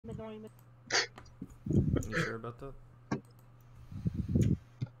You sure about that?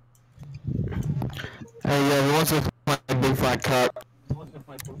 Hey, yeah, who wants to play Big Fat Cock?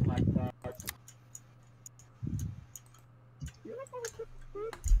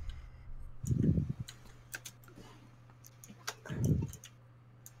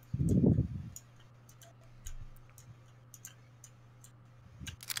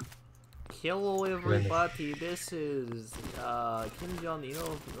 Hello everybody, this is Kim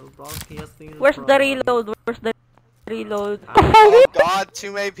Jong-il broadcasting. Where's the reload? Where's the reload? Oh god,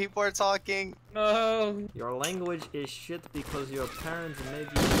 too many people are talking. No. Your language is shit because your parents made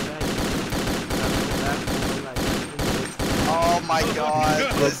you faggot. Oh my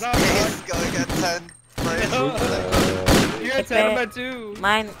god, this game is going at 10 frames. You're at 10 by 2.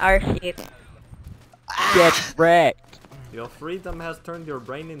 Mine are shit. Get wrecked. Your freedom has turned your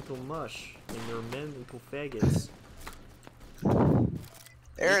brain into mush and your men into faggots.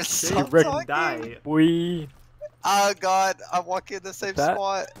 Aaron, Shit, stop and talking. die. We. Oh god, I'm walking in the same That-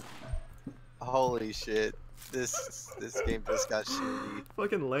 spot. Holy shit. This game just got shitty.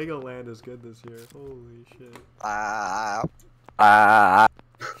 Fucking Legoland is good this year. Holy shit.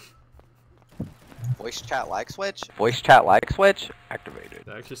 Voice chat like switch? Voice chat like switch activated.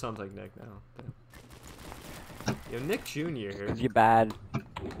 That actually sounds like Nick now. Damn. Yo, Nick Jr. here. Cause you bad.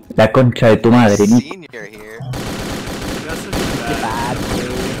 La concha de tu madre, ni. Senior here. You got such a bad.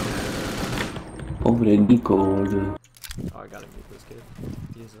 Pobre Nico, boludo. Oh, I gotta meet this kid.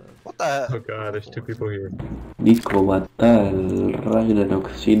 He's What the? Oh god, there's two people here. Nico, mata al Ragnarok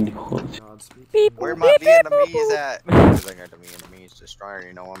sin hijos. God speaking. Beep Where boop, my beep, beep, Vietnamese at? Because I got the Vietnamese destroyer,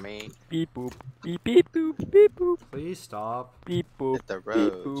 you know what I mean? Beep boop. Beep beep boop. Beep boop. Please stop. Beep boop. Hit the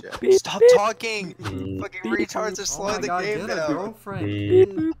road, boop, Jack. beep, Stop beep. talking! Fucking beep, retards are Oh slowing my the god, game get a down. girlfriend. Beep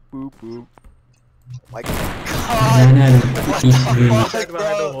Kid. boop boop boop. My No, god! no, What no. the Check fuck,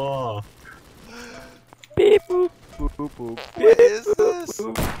 behind the bro? wall. Beep boop. Boop boop boop. What is Beep, this?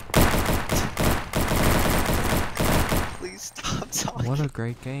 boop. Please stop talking. What a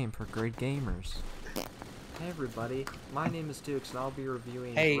great game for great gamers. Hey everybody, my name is Dukes and I'll be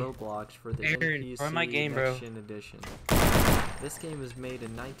reviewing Hey, Roblox for the Aaron, NPC join my game, bro. Next Gen Edition. This game was made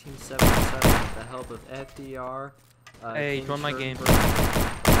in 1977 with the help of FDR. Hey, King join my Sherb game.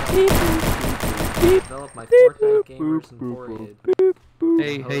 Developed my Fortnite gamers and 4id.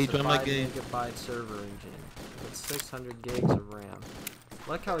 Hey, join my game. 5 MB server engine with 600 gigs of RAM.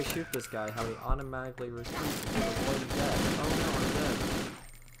 Look how we shoot this guy, how he automatically retreats into avoiding death. Oh no, I'm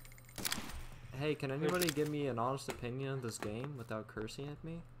dead. Hey, can anybody give me an honest opinion of this game without cursing at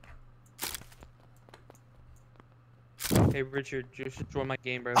me? Hey, Richard, you should join my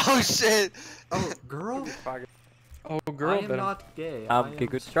game, bro. Oh shit! Oh, girl? Oh, I girl, am but not gay. I'm I am gay,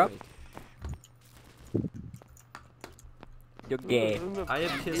 good job. straight. You're gay. I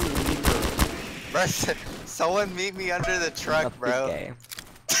have kissed 3 girls. Bro, someone meet me under the truck, Not bro. gay.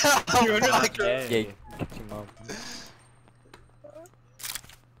 Oh You're my not god. Gay. Gay. Get him up.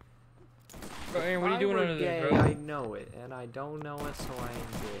 Bro, Aaron, what are you doing If I were under there, gay, bro? I know it, and I don't know it, so I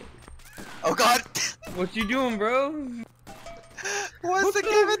am gay. Oh god! What you doing, bro? What's the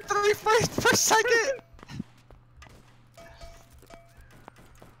game at 3 frames per second?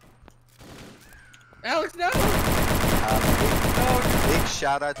 Alex, no! Big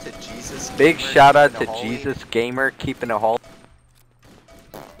shout out to Jesus. Big Gamer shout out keeping to it holy. Jesus Gamer keeping it whole.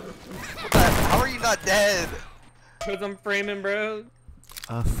 What the, how are you not dead? Cause I'm framing, bro.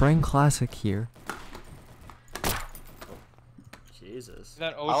 Frank Classic here. Jesus.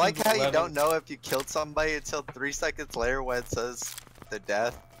 That I like Ocean's how you 11. don't know if you killed somebody until 3 seconds later when it says the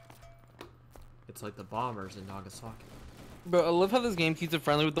death. It's like the bombers in Nagasaki. Bro, I love how this game keeps it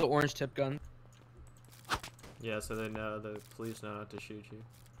friendly with the orange tip gun. Yeah, so they know the police know not to shoot you.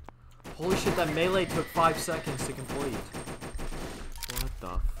 Holy shit, that melee took 5 seconds to complete. What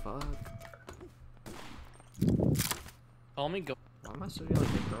the fuck? Call me go. Why am I so like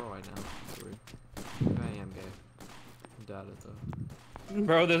a girl right now? That's weird. Maybe I am gay. I doubt it though.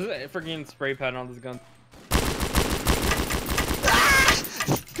 Bro, there's a freaking spray pattern on this gun.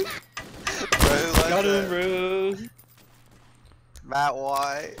 Bro, like Got him, that. bro. Matt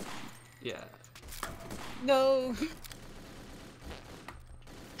White. Yeah. No.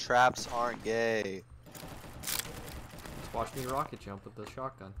 Traps aren't gay. Just watch me rocket jump with the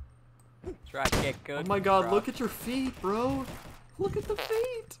shotgun. Try to get good. Oh my god, look at your feet, bro! Look at the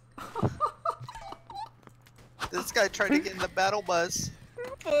feet! This guy tried to get in the battle bus.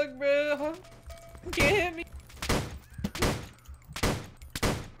 Fuck, bro. Can't hit me.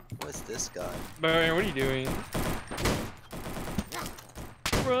 What's this guy? Bro, Aaron, what are you doing?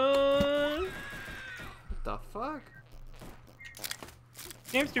 Run. What the fuck?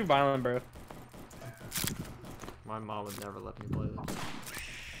 Game's too violent, bro. My mom would never let me play this.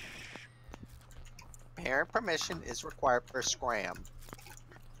 Parent permission is required for Scram.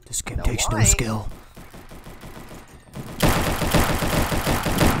 This game No takes no lying. skill.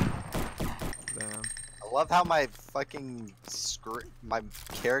 Damn. I love how my fucking my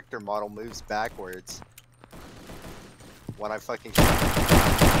character model moves backwards when I fucking. It's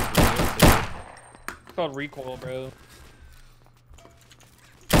called recoil, bro.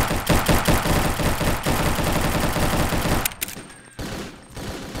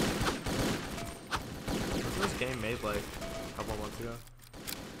 Was this game made like a couple months ago?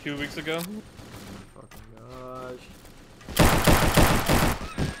 2 weeks ago. Oh fucking gosh.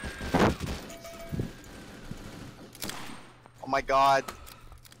 Oh my god.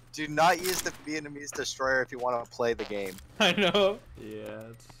 Do not use the Vietnamese destroyer if you want to play the game. I know.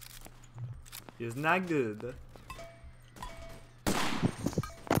 Yeah, it's not good.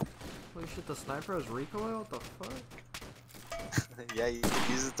 Holy shit, the sniper has recoil? What the fuck? Yeah, you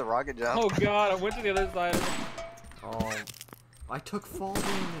can use it to rocket jump. Oh god, I went to the other side. Oh, I took fall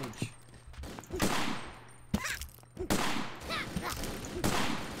damage.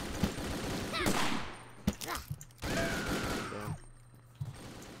 Damn.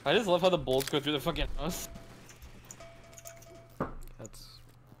 I just love how the bullets go through the fucking house. That's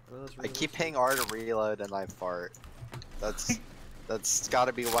I keep hitting R to reload and I fart. That's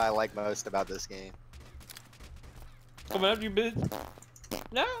gotta be what I like most about this game. Coming after you, bitch.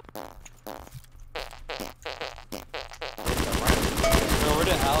 No. Bro, where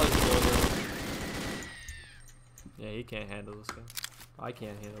did Alex go though? Yeah, he can't handle this game. I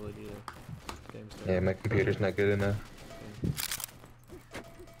can't handle it either. Game's Yeah, my computer's not good enough.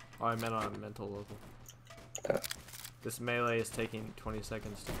 Oh, I meant on a mental level. This melee is taking 20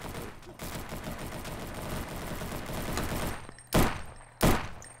 seconds to complete.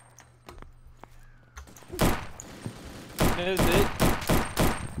 Is it?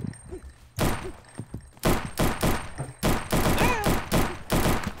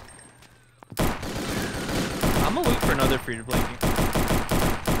 I'm gonna look for another free-to-play game. It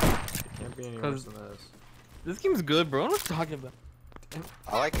can't be any worse than this. This game's good, bro. What am I talking about?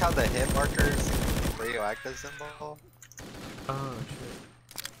 I like how the hit markers radioactive symbol. Oh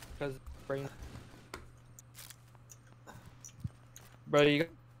shit. Because brain. Bro, you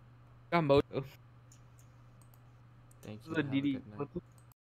got moto. Thank you. This is a Have a DD. good night.